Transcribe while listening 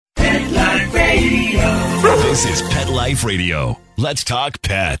This is Pet Life Radio. Let's talk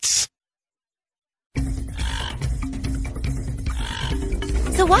pets.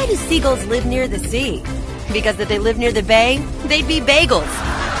 So why do seagulls live near the sea? Because if they lived near the bay, they'd be bagels.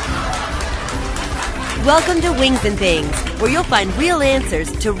 Welcome to Wings and Things, where you'll find real answers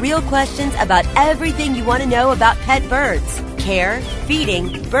to real questions about everything you want to know about pet birds. Care,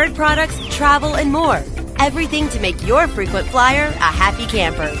 feeding, bird products, travel, and more. Everything to make your frequent flyer a happy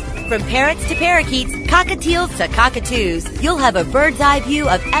camper. From parrots to parakeets, cockatiels to cockatoos, you'll have a bird's eye view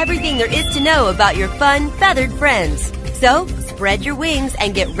of everything there is to know about your fun, feathered friends. So, spread your wings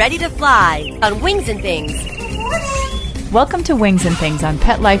and get ready to fly on Wings and Things. Welcome to Wings and Things on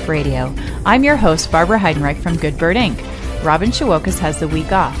Pet Life Radio. I'm your host, Barbara Heidenreich from Good Bird Inc. Robin Shawokas has the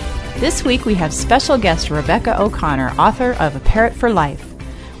week off. This week we have special guest Rebecca O'Connor, author of A Parrot for Life.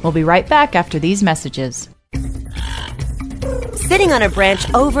 We'll be right back after these messages. Sitting on a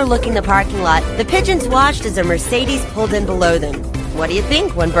branch overlooking the parking lot, the pigeons watched as a Mercedes pulled in below them. "What do you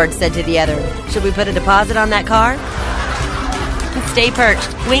think?" one bird said to the other. "Should we put a deposit on that car?" Stay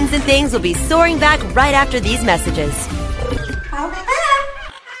perched. Wings and Things will be soaring back right after these messages.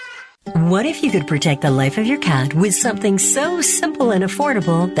 What if you could protect the life of your cat with something so simple and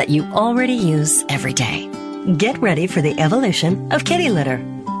affordable that you already use every day? Get ready for the evolution of kitty litter.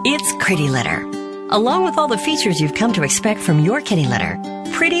 It's Pretty Litter. Along with all the features you've come to expect from your kitty litter,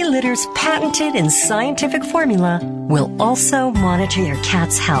 Pretty Litter's patented and scientific formula will also monitor your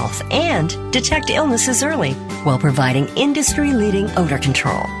cat's health and detect illnesses early while providing industry-leading odor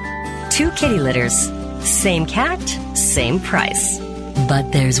control. 2 kitty litters, same cat, same price.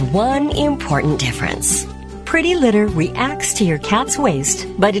 But there's one important difference. Pretty Litter reacts to your cat's waste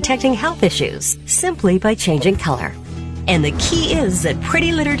by detecting health issues simply by changing color. And the key is that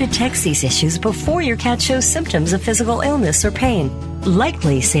Pretty Litter detects these issues before your cat shows symptoms of physical illness or pain,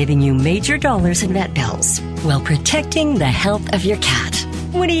 likely saving you major dollars in vet bills while protecting the health of your cat.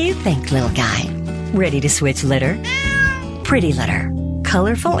 What do you think, little guy? Ready to switch litter? Pretty Litter.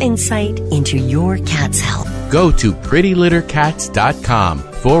 Colorful insight into your cat's health. Go to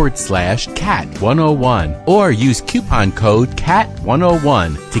prettylittercats.com/cat101 or use coupon code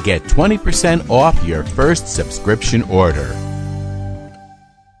CAT101 to get 20% off your first subscription order.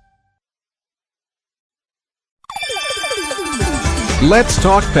 Let's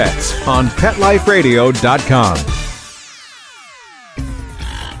talk pets on PetLifeRadio.com.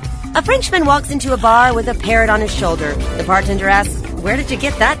 A Frenchman walks into a bar with a parrot on his shoulder. The bartender asks, "Where did you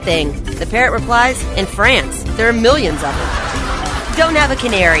get that thing?" The parrot replies, "In France. There are millions of them." Don't have a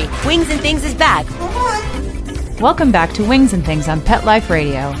canary. Wings and Things is back. Welcome back to Wings and Things on Pet Life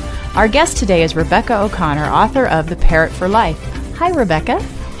Radio. Our guest today is Rebecca O'Connor, author of The Parrot for Life. Hi, Rebecca.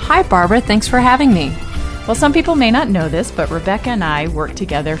 Hi, Barbara. Thanks for having me. Well, some people may not know this, but Rebecca and I worked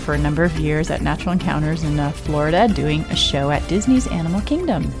together for a number of years at Natural Encounters in Florida doing a show at Disney's Animal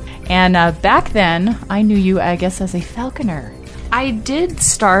Kingdom. And back then, I knew you, I guess, as a falconer. I did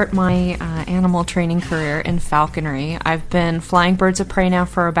start my animal training career in falconry. I've been flying birds of prey now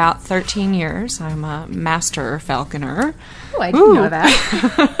for about 13 years. I'm a master falconer. Oh, I didn't know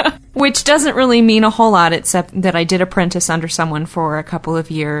that. Which doesn't really mean a whole lot, except that I did apprentice under someone for a couple of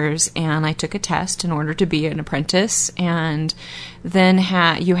years, and I took a test in order to be an apprentice, and then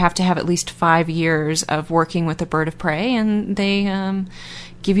you have to have at least 5 years of working with a bird of prey, and they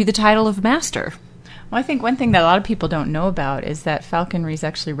give you the title of master. Well, I think one thing that a lot of people don't know about is that falconry is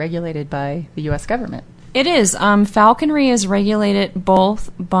actually regulated by the U.S. government. It is. Falconry is regulated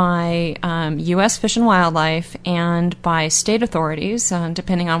both by U.S. Fish and Wildlife and by state authorities,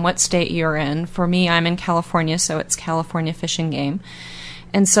 depending on what state you're in. For me, I'm in California, so it's California Fish and Game.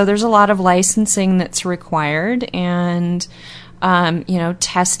 And so there's a lot of licensing that's required, and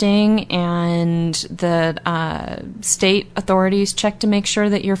testing, and the state authorities check to make sure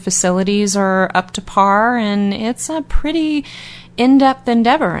that your facilities are up to par, and it's a pretty in-depth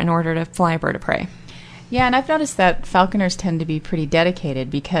endeavor in order to fly a bird of prey. Yeah, and I've noticed that falconers tend to be pretty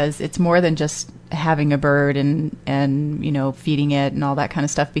dedicated because it's more than just having a bird and feeding it and all that kind of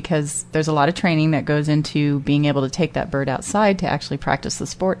stuff, because there's a lot of training that goes into being able to take that bird outside to actually practice the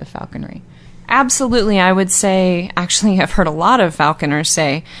sport of falconry. Absolutely. I would say, actually, I've heard a lot of falconers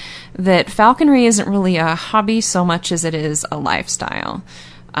say that falconry isn't really a hobby so much as it is a lifestyle.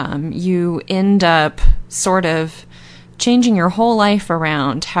 You end up sort of changing your whole life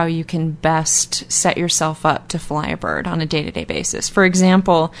around how you can best set yourself up to fly a bird on a day-to-day basis. For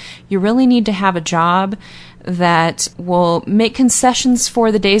example, you really need to have a job that will make concessions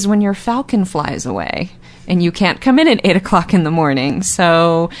for the days when your falcon flies away and you can't come in at 8 o'clock in the morning.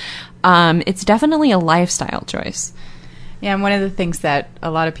 So it's definitely a lifestyle choice. Yeah, and one of the things that a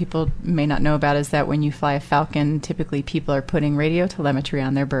lot of people may not know about is that when you fly a falcon, typically people are putting radio telemetry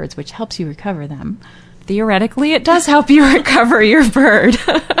on their birds, which helps you recover them. Theoretically, it does help you recover your bird.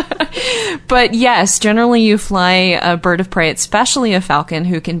 But yes, generally you fly a bird of prey, especially a falcon,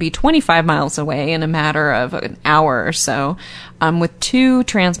 who can be 25 miles away in a matter of an hour or so, with 2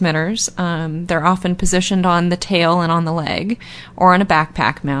 transmitters. They're often positioned on the tail and on the leg, or on a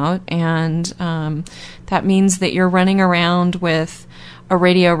backpack mount, and that means that you're running around with a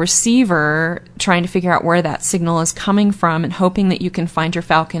radio receiver trying to figure out where that signal is coming from and hoping that you can find your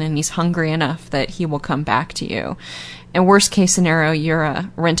falcon and he's hungry enough that he will come back to you. And worst case scenario, you're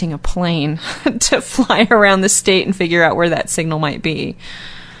renting a plane to fly around the state and figure out where that signal might be.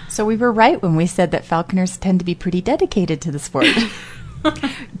 So we were right when we said that falconers tend to be pretty dedicated to the sport.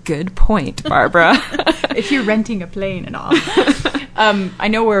 Good point, Barbara. If you're renting a plane and all. I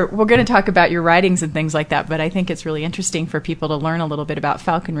know we're going to talk about your writings and things like that, but I think it's really interesting for people to learn a little bit about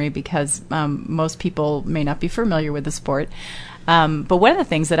falconry because most people may not be familiar with the sport. But one of the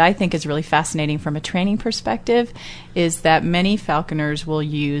things that I think is really fascinating from a training perspective is that many falconers will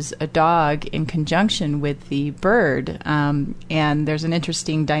use a dog in conjunction with the bird. And there's an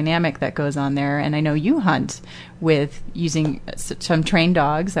interesting dynamic that goes on there. And I know you hunt with using some trained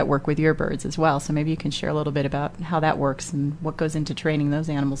dogs that work with your birds as well. So maybe you can share a little bit about how that works and what goes into training those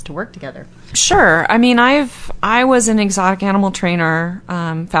animals to work together. Sure. I mean, I was an exotic animal trainer,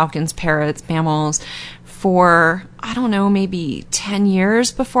 falcons, parrots, mammals, for, I don't know, maybe 10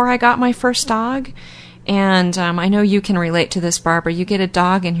 years before I got my first dog. And I know you can relate to this, Barbara. You get a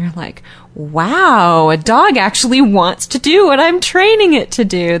dog and you're like, wow, a dog actually wants to do what I'm training it to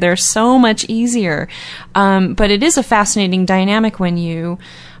do. They're so much easier. But it is a fascinating dynamic when you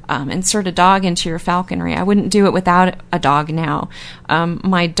insert a dog into your falconry. I wouldn't do it without a dog now.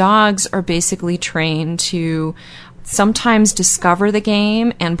 My dogs are basically trained to sometimes discover the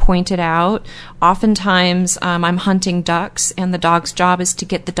game and point it out. Oftentimes, I'm hunting ducks, and the dog's job is to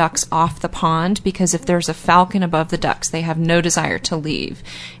get the ducks off the pond, because if there's a falcon above the ducks, they have no desire to leave.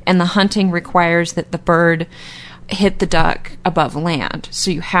 And the hunting requires that the bird hit the duck above land.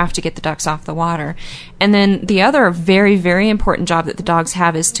 So you have to get the ducks off the water. And then the other very, very important job that the dogs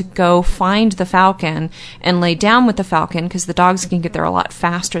have is to go find the falcon and lay down with the falcon, because the dogs can get there a lot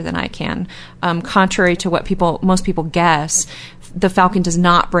faster than I can. Contrary to what most people guess, the falcon does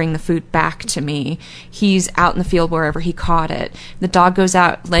not bring the food back to me. He's out in the field wherever he caught it. The dog goes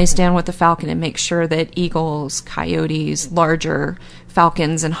out, lays down with the falcon, and makes sure that eagles, coyotes, larger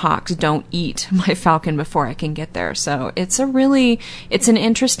falcons and hawks don't eat my falcon before I can get there. So it's an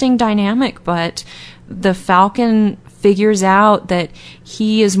interesting dynamic, but the falcon figures out that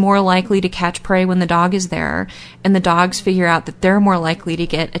he is more likely to catch prey when the dog is there, and the dogs figure out that they're more likely to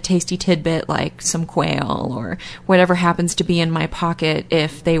get a tasty tidbit like some quail or whatever happens to be in my pocket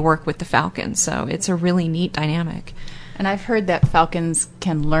if they work with the falcon. So it's a really neat dynamic. And I've heard that falcons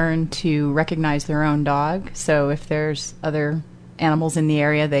can learn to recognize their own dog. So if there's other animals in the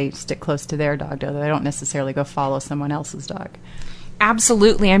area, they stick close to their dog. They don't necessarily go follow someone else's dog.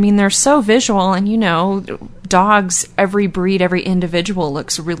 Absolutely. I mean, they're so visual, and dogs, every breed, every individual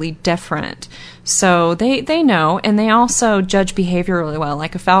looks really different. So they know, and they also judge behavior really well.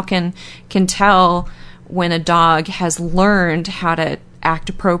 Like a falcon can tell when a dog has learned how to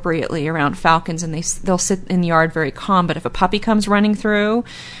act appropriately around falcons, and they'll sit in the yard very calm. But if a puppy comes running through,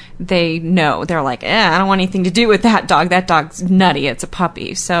 they know. They're like, I don't want anything to do with that dog. That dog's nutty. It's a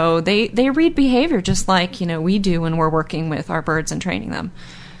puppy. So they read behavior just like, we do when we're working with our birds and training them.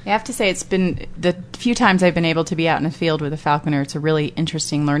 I have to say, it's been the few times I've been able to be out in a field with a falconer, it's a really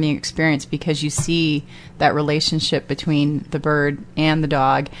interesting learning experience, because you see that relationship between the bird and the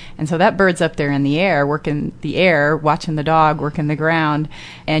dog. And so that bird's up there in the air, working the air, watching the dog working the ground,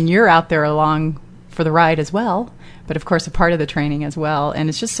 and you're out there along for the ride as well, but of course a part of the training as well. And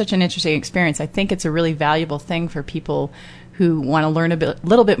it's just such an interesting experience. I think it's a really valuable thing for people who want to learn a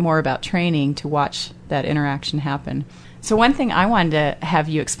little bit more about training to watch that interaction happen. So one thing I wanted to have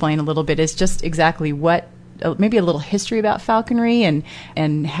you explain a little bit is just exactly maybe a little history about falconry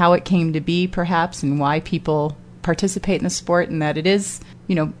and how it came to be, perhaps, and why people participate in the sport, and that it is,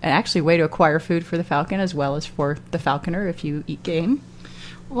 actually a way to acquire food for the falcon as well as for the falconer if you eat game.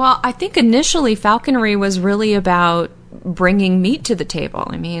 Well, I think initially falconry was really about bringing meat to the table.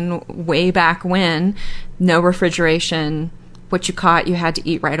 I mean, way back when, no refrigeration, what you caught you had to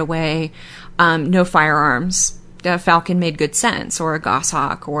eat right away, no firearms. A falcon made good sense, or a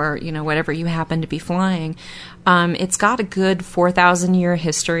goshawk, or whatever you happen to be flying. It's got a good 4,000-year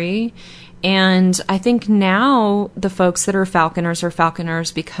history, and I think now the folks that are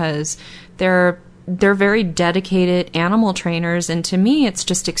falconers because they're they're very dedicated animal trainers, and to me, it's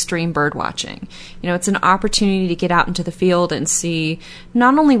just extreme bird watching. It's an opportunity to get out into the field and see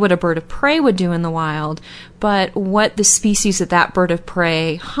not only what a bird of prey would do in the wild, but what the species that bird of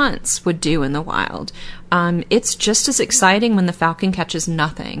prey hunts would do in the wild. It's just as exciting when the falcon catches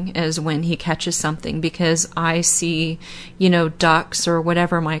nothing as when he catches something, because I see, ducks or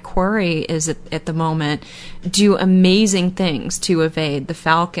whatever my quarry is at the moment do amazing things to evade the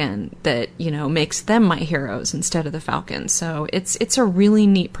falcon that, makes them my heroes instead of the falcon. So it's a really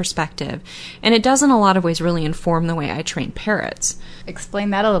neat perspective. And it does in a lot of ways really inform the way I train parrots.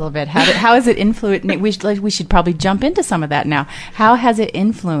 Explain that a little bit. How has it influenced? We should probably jump into some of that now. How has it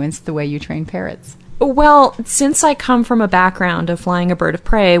influenced the way you train parrots? Well, since I come from a background of flying a bird of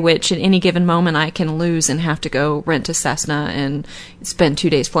prey, which at any given moment I can lose and have to go rent a Cessna and spend 2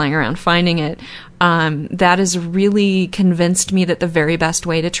 days flying around finding it, that has really convinced me that the very best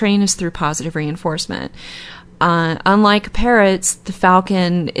way to train is through positive reinforcement. Unlike parrots, the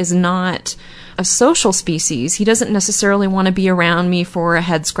falcon is not a social species. He doesn't necessarily want to be around me for a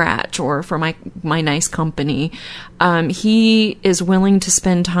head scratch or for my nice company. He is willing to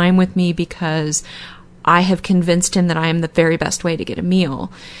spend time with me because I have convinced him that I am the very best way to get a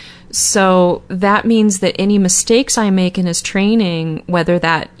meal. So that means that any mistakes I make in his training, whether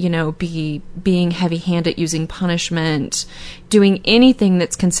that, be being heavy-handed using punishment, doing anything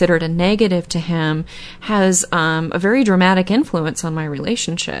that's considered a negative to him, has a very dramatic influence on my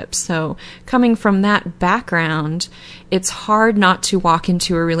relationship. So coming from that background, it's hard not to walk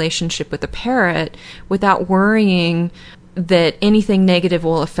into a relationship with a parrot without worrying that anything negative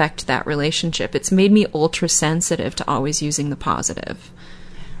will affect that relationship. It's made me ultra sensitive to always using the positive.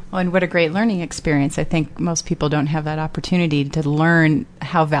 Well, and what a great learning experience. I think most people don't have that opportunity to learn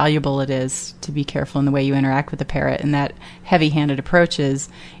how valuable it is to be careful in the way you interact with the parrot, and that heavy-handed approaches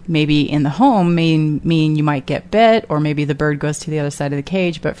maybe in the home mean you might get bit, or maybe the bird goes to the other side of the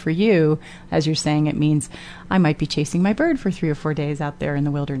cage. But for you, as you're saying, it means I might be chasing my bird for 3 or 4 days out there in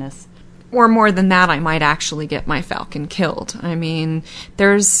the wilderness. Or more than that, I might actually get my falcon killed. I mean,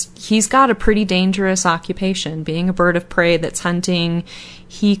 he's got a pretty dangerous occupation. Being a bird of prey that's hunting,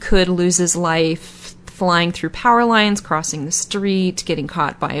 he could lose his life flying through power lines, crossing the street, getting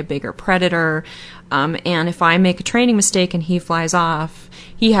caught by a bigger predator. And if I make a training mistake and he flies off,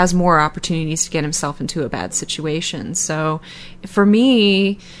 he has more opportunities to get himself into a bad situation. So for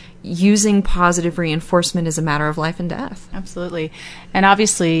me, using positive reinforcement is a matter of life and death. Absolutely. And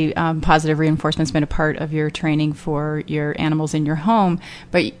obviously, positive reinforcement has been a part of your training for your animals in your home.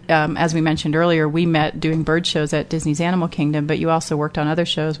 But as we mentioned earlier, we met doing bird shows at Disney's Animal Kingdom, but you also worked on other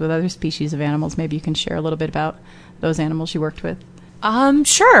shows with other species of animals. Maybe you can share a little bit about those animals you worked with.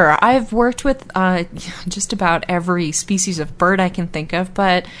 Sure. I've worked with just about every species of bird I can think of,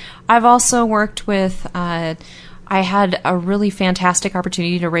 but I've also worked with I had a really fantastic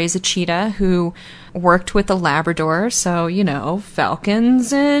opportunity to raise a cheetah who worked with a Labrador. So,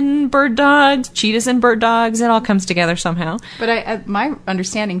 falcons and bird dogs, cheetahs and bird dogs, it all comes together somehow. But my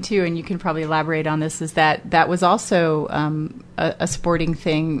understanding, too, and you can probably elaborate on this, is that was also a sporting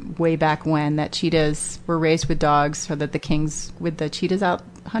thing way back when, that cheetahs were raised with dogs so that the kings with the cheetahs out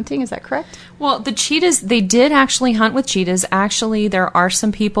hunting. Is that correct? Well, the cheetahs, they did actually hunt with cheetahs. Actually, there are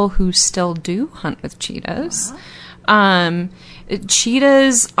some people who still do hunt with cheetahs.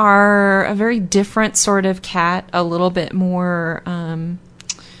 Cheetahs are a very different sort of cat, a little bit more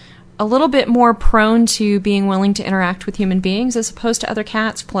prone to being willing to interact with human beings as opposed to other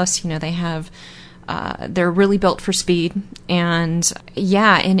cats. Plus, they have, they're really built for speed. And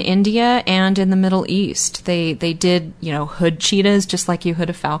yeah, in India and in the Middle East, they did, hood cheetahs just like you hood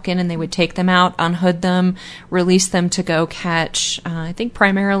a falcon, and they would take them out, unhood them, release them to go catch, I think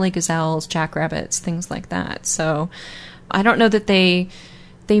primarily gazelles, jackrabbits, things like that. So I don't know that they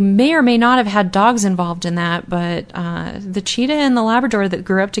may or may not have had dogs involved in that, but the cheetah and the Labrador that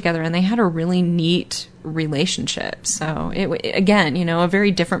grew up together, and they had a really neat relationship. So again, a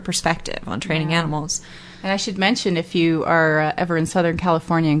very different perspective on training animals. And I should mention, if you are ever in Southern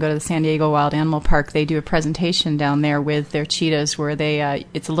California and go to the San Diego Wild Animal Park, they do a presentation down there with their cheetahs where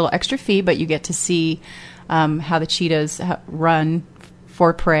it's a little extra fee, but you get to see how the cheetahs run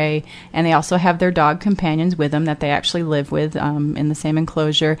for prey, and they also have their dog companions with them that they actually live with in the same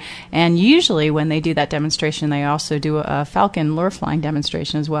enclosure. And usually when they do that demonstration, they also do a falcon lure flying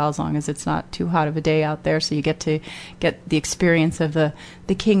demonstration as well, as long as it's not too hot of a day out there. So you get the experience of the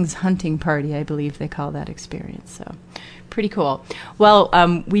king's hunting party, I believe they call that experience. So pretty cool.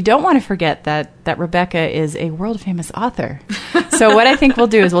 Well, we don't want to forget that Rebecca is a world-famous author. So what I think we'll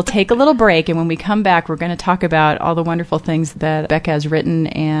do is we'll take a little break, and when we come back, we're going to talk about all the wonderful things that Becca has written,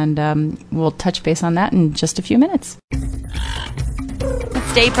 and we'll touch base on that in just a few minutes.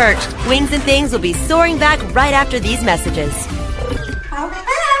 Stay perched. Wings and Things will be soaring back right after these messages.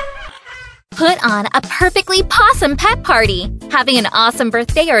 Put on a perfectly possum pet party. Having an awesome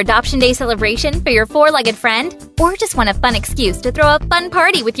birthday or adoption day celebration for your four-legged friend? Or just want a fun excuse to throw a fun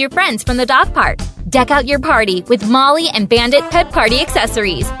party with your friends from the dog park? Deck out your party with Molly and Bandit Pet Party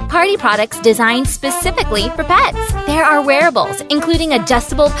accessories. Party products designed specifically for pets. There are wearables, including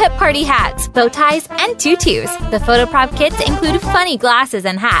adjustable pet party hats, bow ties, and tutus. The photo prop kits include funny glasses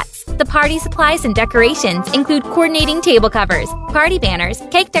and hats. The party supplies and decorations include coordinating table covers, party banners,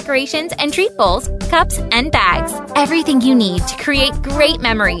 cake decorations, and treat bowls, cups, and bags. Everything you need to create great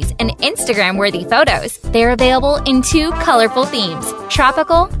memories and Instagram-worthy photos. They're available in 2 colorful themes,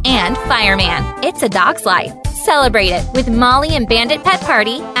 tropical and fireman. It's a dog's life. Celebrate it with Molly and Bandit Pet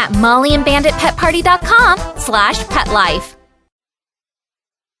Party at mollyandbanditpetparty.com/petlife.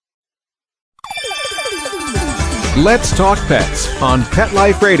 Let's Talk Pets on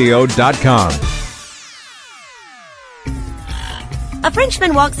PetLifeRadio.com. A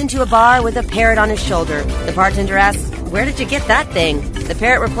Frenchman walks into a bar with a parrot on his shoulder. The bartender asks, "Where did you get that thing?" The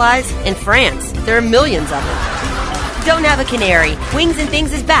parrot replies, "In France. There are millions of them." Don't have a canary. Wings and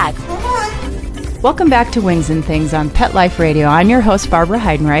Things is back. Welcome back to Wings and Things on Pet Life Radio. I'm your host, Barbara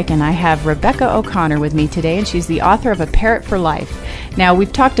Heidenreich, and I have Rebecca O'Connor with me today, and she's the author of A Parrot for Life. Now,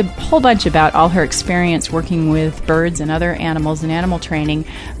 we've talked a whole bunch about all her experience working with birds and other animals and animal training,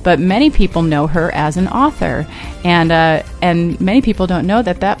 but many people know her as an author, and many people don't know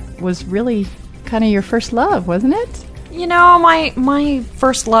that was really kind of your first love, wasn't it? You know, my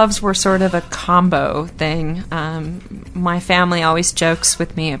first loves were sort of a combo thing. My family always jokes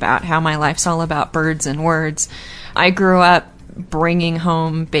with me about how my life's all about birds and words. I grew up bringing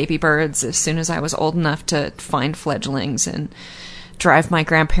home baby birds as soon as I was old enough to find fledglings and drive my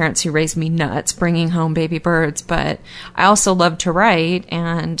grandparents who raised me nuts bringing home baby birds, but I also loved to write,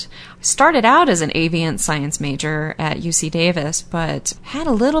 and started out as an avian science major at UC Davis, but had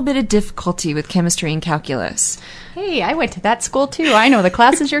a little bit of difficulty with chemistry and calculus. Hey, I went to that school too. I know the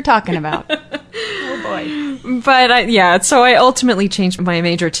classes you're talking about. Oh boy. But so I ultimately changed my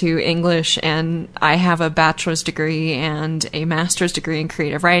major to English, and I have a bachelor's degree and a master's degree in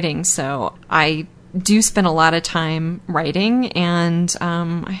creative writing, so I do spend a lot of time writing, and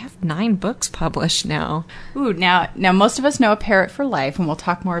I have 9 books published now. Ooh, now most of us know A Parrot for Life, and we'll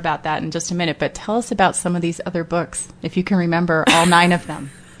talk more about that in just a minute, but tell us about some of these other books, if you can remember all 9 of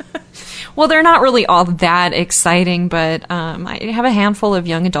them. Well, they're not really all that exciting, but I have a handful of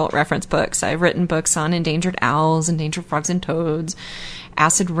young adult reference books. I've written books on endangered owls, endangered frogs and toads,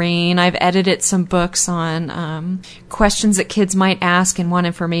 acid rain. I've edited some books on questions that kids might ask and want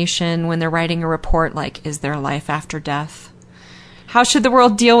information when they're writing a report, like, is there life after death? How should the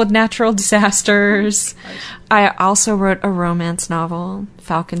world deal with natural disasters? I also wrote a romance novel,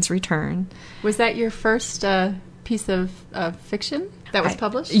 Falcon's Return. Was that your first piece of fiction that was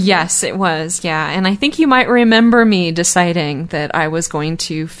published? Yes, it was, yeah. And I think you might remember me deciding that I was going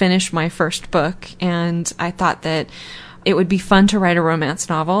to finish my first book, and I thought that it would be fun to write a romance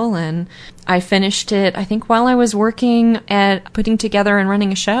novel, and I finished it, I think, while I was working at putting together and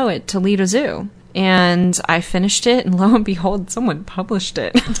running a show at Toledo Zoo. And I finished it, and lo and behold, someone published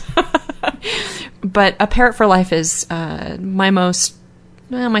it. But A Parrot for Life is my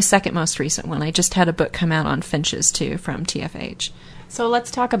second most recent one. I just had a book come out on finches, too, from TFH. So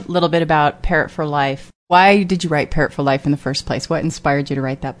let's talk a little bit about Parrot for Life. Why did you write Parrot for Life in the first place? What inspired you to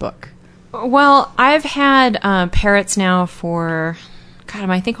write that book? Well, I've had parrots now for,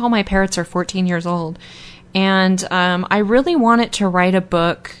 I think all my parrots are 14 years old. And I really wanted to write a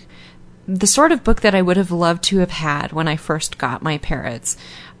book, the sort of book that I would have loved to have had when I first got my parrots.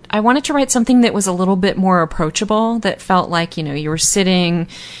 I wanted to write something that was a little bit more approachable, that felt like, you were sitting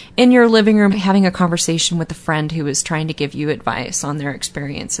in your living room having a conversation with a friend who was trying to give you advice on their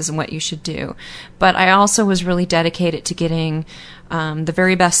experiences and what you should do. But I also was really dedicated to getting the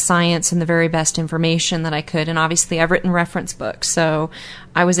very best science and the very best information that I could. And obviously I've written reference books, so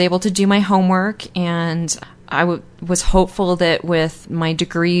I was able to do my homework, and I was hopeful that with my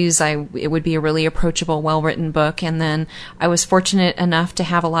degrees, it would be a really approachable, well-written book. And then I was fortunate enough to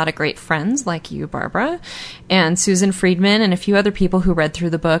have a lot of great friends like you, Barbara, and Susan Friedman, and a few other people who read through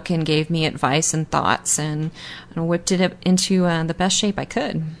the book and gave me advice and thoughts, and whipped it into the best shape I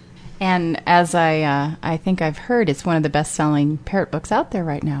could. And as I think I've heard, it's one of the best-selling parrot books out there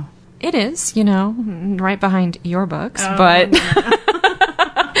right now. It is, right behind your books, but...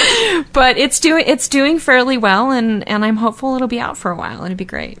 But it's doing fairly well, and I'm hopeful it'll be out for a while. It'll be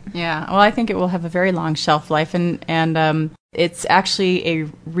great. Yeah, well, I think it will have a very long shelf life, and it's actually a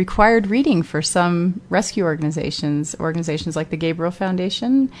required reading for some rescue organizations like the Gabriel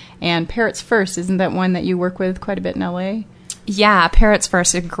Foundation and Parrots First. Isn't that one that you work with quite a bit in LA? Yeah, Parrots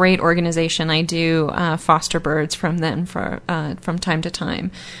First, a great organization. I do foster birds from them from time to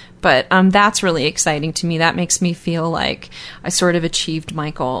time. But that's really exciting to me. That makes me feel like I sort of achieved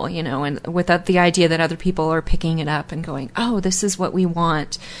my goal, and without the idea that other people are picking it up and going, oh, this is what we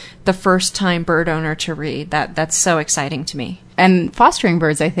want the first-time bird owner to read. That's so exciting to me. And fostering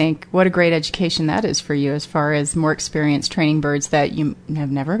birds, I think, what a great education that is for you as far as more experience training birds that you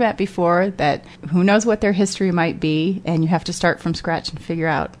have never met before, that who knows what their history might be, and you have to start from scratch and figure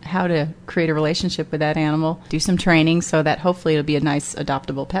out how to create a relationship with that animal, do some training so that hopefully it'll be a nice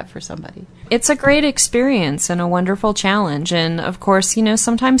adoptable pet for somebody. It's a great experience and a wonderful challenge. And of course,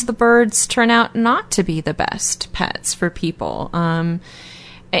 sometimes the birds turn out not to be the best pets for people.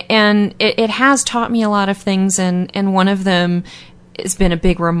 And it has taught me a lot of things, and one of them has been a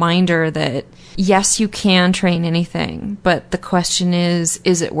big reminder that, yes, you can train anything, but the question is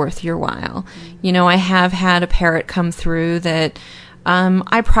it worth your while? I have had a parrot come through that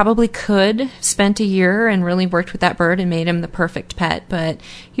I probably could spent a year and really worked with that bird and made him the perfect pet, but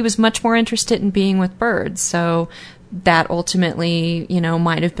he was much more interested in being with birds, so that ultimately,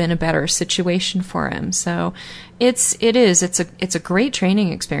 might have been a better situation for him. So it's a great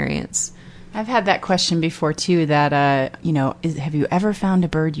training experience. I've had that question before too, that have you ever found a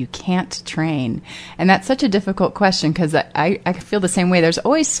bird you can't train? And that's such a difficult question because I feel the same way. There's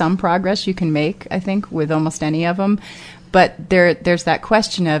always some progress you can make, I think, with almost any of them. But there's that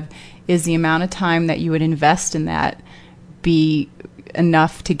question of, is the amount of time that you would invest in that be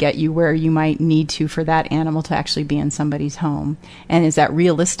enough to get you where you might need to for that animal to actually be in somebody's home? And is that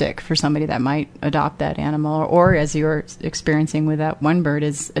realistic for somebody that might adopt that animal? Or as you're experiencing with that one bird,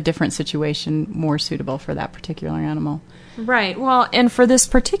 is a different situation more suitable for that particular animal? Right. Well, and for this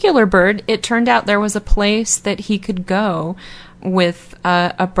particular bird, it turned out there was a place that he could go with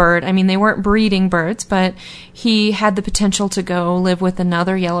a bird. I mean, they weren't breeding birds, but he had the potential to go live with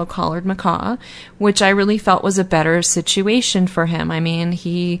another yellow-collared macaw, which I really felt was a better situation for him. I mean,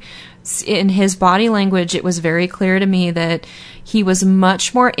 in his body language, it was very clear to me that he was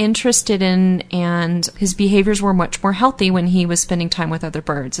much more interested in, and his behaviors were much more healthy when he was spending time with other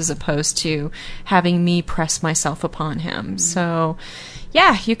birds as opposed to having me press myself upon him. Mm-hmm. So,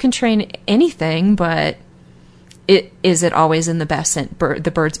 yeah, you can train anything, but is it always in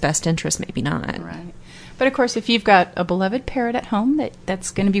the bird's best interest? Maybe not. Right. But of course, if you've got a beloved parrot at home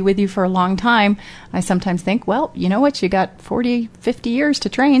that's going to be with you for a long time, I sometimes think, well, you know what? You got 40, 50 years to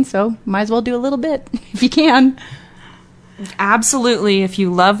train, so might as well do a little bit if you can. Absolutely. If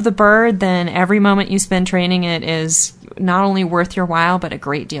you love the bird, then every moment you spend training it is not only worth your while, but a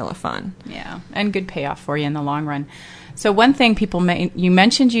great deal of fun. Yeah, and good payoff for you in the long run. So one thing you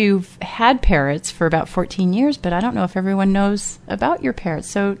mentioned you've had parrots for about 14 years, but I don't know if everyone knows about your parrots.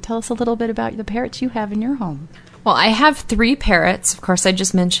 So tell us a little bit about the parrots you have in your home. Well, I have 3 parrots. Of course, I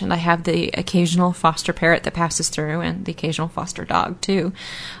just mentioned I have the occasional foster parrot that passes through and the occasional foster dog, too.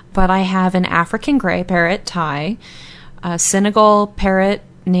 But I have an African gray parrot, Ty, a Senegal parrot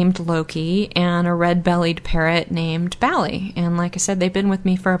named Loki, and a red-bellied parrot named Bally. And like I said, they've been with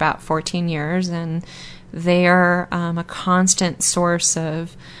me for about 14 years, and they are a constant source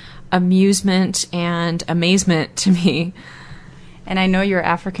of amusement and amazement to me. And I know your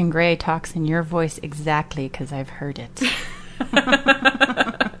African gray talks in your voice exactly because I've heard it.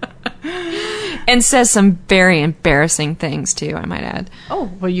 And says some very embarrassing things, too, I might add. Oh,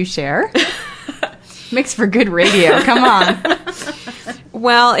 will you share? Makes for good radio. Come on.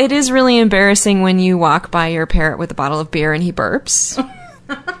 Well, it is really embarrassing when you walk by your parrot with a bottle of beer and he burps.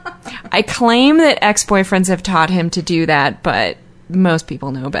 I claim that ex-boyfriends have taught him to do that, but most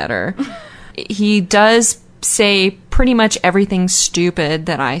people know better. He does say pretty much everything stupid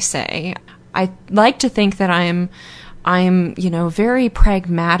that I say. I like to think that I'm very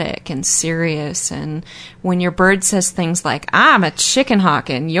pragmatic and serious, and when your bird says things like, I'm a chicken hawk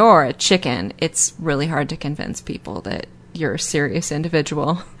and you're a chicken, it's really hard to convince people that you're a serious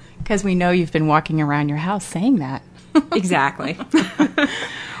individual. Because we know you've been walking around your house saying that. Exactly.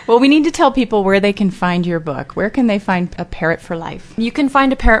 Well, we need to tell people where they can find your book. Where can they find A Parrot for Life? You can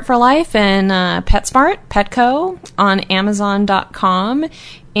find A Parrot for Life in PetSmart, Petco, on Amazon.com.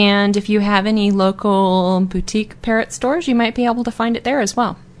 And if you have any local boutique parrot stores, you might be able to find it there as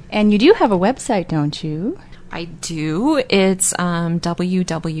well. And you do have a website, don't you? I do. It's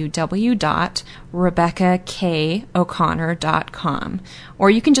www.RebeccaKO'Connor.com. Or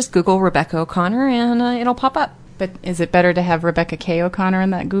you can just Google Rebecca O'Connor and it'll pop up. But is it better to have Rebecca K. O'Connor in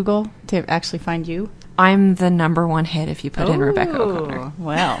that Google to actually find you? I'm the number one hit if you put in Rebecca O'Connor.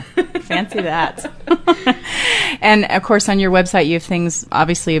 Well, fancy that. And, of course, on your website you have things,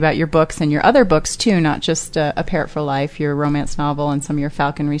 obviously, about your books and your other books, too, not just A Parrot for Life, your romance novel, and some of your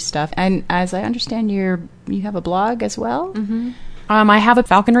falconry stuff. And as I understand, you have a blog as well? Mm-hmm. I have a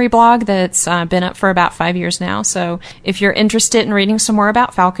falconry blog that's been up for about 5 years now. So if you're interested in reading some more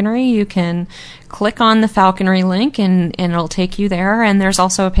about falconry, you can click on the falconry link and it'll take you there. And there's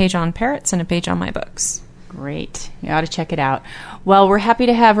also a page on parrots and a page on my books. Great. You ought to check it out. Well, we're happy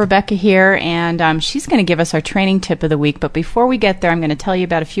to have Rebecca here, and she's going to give us our training tip of the week. But before we get there, I'm going to tell you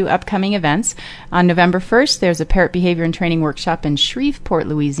about a few upcoming events. On November 1st, there's a Parrot Behavior and Training Workshop in Shreveport,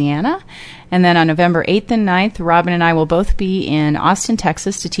 Louisiana. And then on November 8th and 9th, Robin and I will both be in Austin,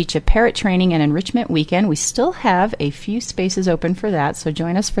 Texas to teach a parrot training and enrichment weekend. We still have a few spaces open for that, so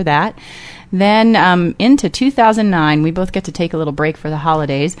join us for that. Then into 2009, we both get to take a little break for the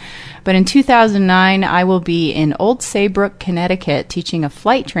holidays. But in 2009, I will be in Old Saybrook, Connecticut, teaching a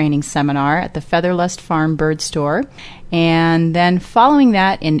flight training seminar at the Featherlust Farm Bird Store. And then following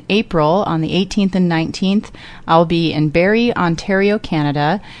that, in April, on the 18th and 19th, I'll be in Barrie, Ontario,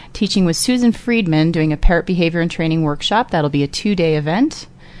 Canada, teaching with Susan Friedman, doing a parrot behavior and training workshop. That'll be a 2-day event.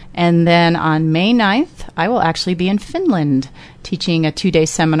 And then on May 9th, I will actually be in Finland teaching a 2-day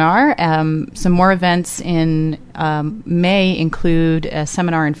seminar. Some more events in May include a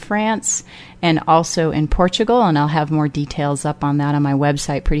seminar in France and also in Portugal, and I'll have more details up on that on my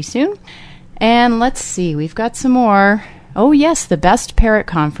website pretty soon. And let's see, we've got some more. Oh, yes, the Best Parrot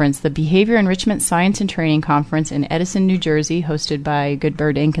Conference, the Behavior Enrichment Science and Training Conference in Edison, New Jersey, hosted by Good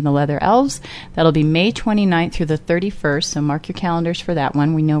Bird Inc. and the Leather Elves. That'll be May 29th through the 31st, so mark your calendars for that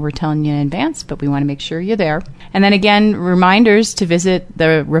one. We know we're telling you in advance, but we want to make sure you're there. And then again, reminders to visit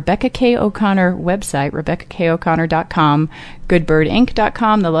the Rebecca K. O'Connor website, RebeccaKO'Connor.com,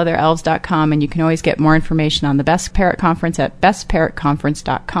 GoodBirdInc.com, TheLeatherElves.com, and you can always get more information on the Best Parrot Conference at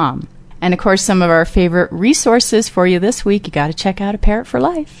BestParrotConference.com. And, of course, some of our favorite resources for you this week. You got to check out A Parrot for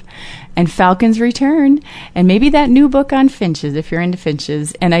Life and Falcon's Return and maybe that new book on finches if you're into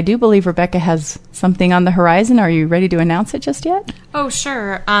finches. And I do believe Rebecca has something on the horizon. Are you ready to announce it just yet? Oh,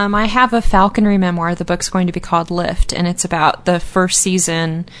 sure. I have a falconry memoir. The book's going to be called Lift, and it's about the first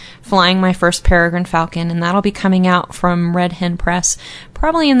season flying my first peregrine falcon, and that'll be coming out from Red Hen Press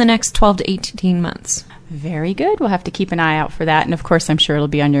probably in the next 12 to 18 months. Very good. We'll have to keep an eye out for that. And, of course, I'm sure it'll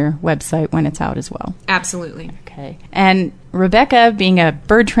be on your website when it's out as well. Absolutely. Okay. And Rebecca, being a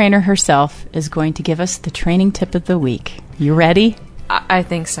bird trainer herself, is going to give us the training tip of the week. You ready? I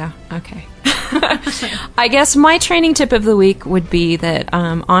think so. Okay. I guess my training tip of the week would be that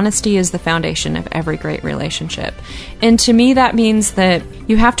honesty is the foundation of every great relationship. And to me, that means that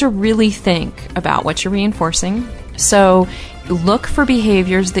you have to really think about what you're reinforcing. So look for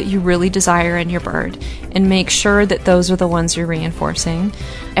behaviors that you really desire in your bird and make sure that those are the ones you're reinforcing.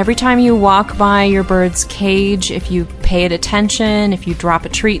 Every time you walk by your bird's cage, if you pay it attention, if you drop a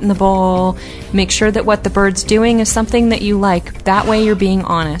treat in the bowl, make sure that what the bird's doing is something that you like. That way you're being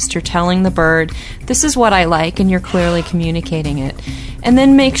honest. You're telling the bird, this is what I like, and you're clearly communicating it. And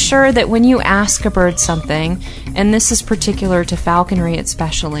then make sure that when you ask a bird something, and this is particular to falconry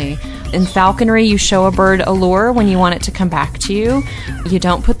especially, in falconry you show a bird a lure when you want it to come back to you. You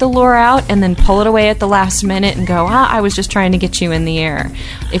don't put the lure out and then pull it away at the last minute and go, I was just trying to get you in the air.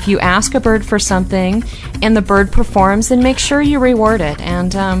 If you ask a bird for something and the bird performs, then make sure you reward it.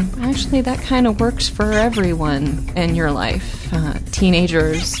 And actually that kind of works for everyone in your life.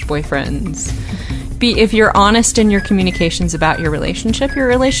 Teenagers, boyfriends. If you're honest in your communications about your relationship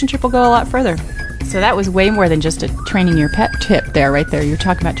will go a lot further. So that was way more than just a training your pet tip there, right there. You're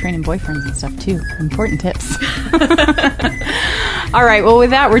talking about training boyfriends and stuff, too. Important tips. All right, well,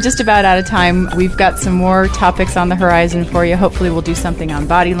 with that, we're just about out of time. We've got some more topics on the horizon for you. Hopefully we'll do something on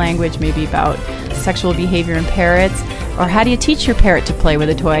body language, maybe about sexual behavior in parrots, or how do you teach your parrot to play with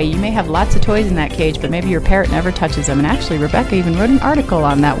a toy? You may have lots of toys in that cage, but maybe your parrot never touches them. And actually, Rebecca even wrote an article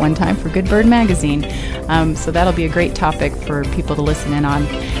on that one time for Good Bird Magazine. So that'll be a great topic for people to listen in on.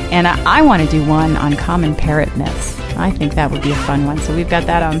 And I want to do one on common parrot myths. I think that would be a fun one. So we've got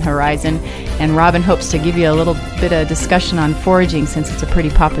that on the horizon. And Robin hopes to give you a little bit of discussion on foraging since it's a pretty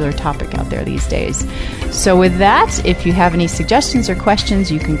popular topic out there these days. So with that, if you have any suggestions or questions,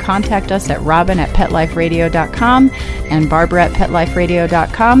 you can contact us at robin@petliferadio.com and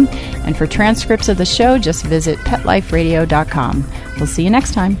barbara@petliferadio.com. And for transcripts of the show, just visit petliferadio.com. We'll see you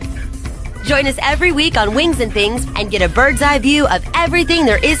next time. Join us every week on Wings and Things and get a bird's eye view of everything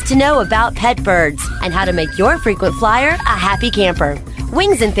there is to know about pet birds and how to make your frequent flyer a happy camper.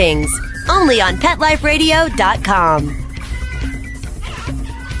 Wings and Things, only on PetLifeRadio.com.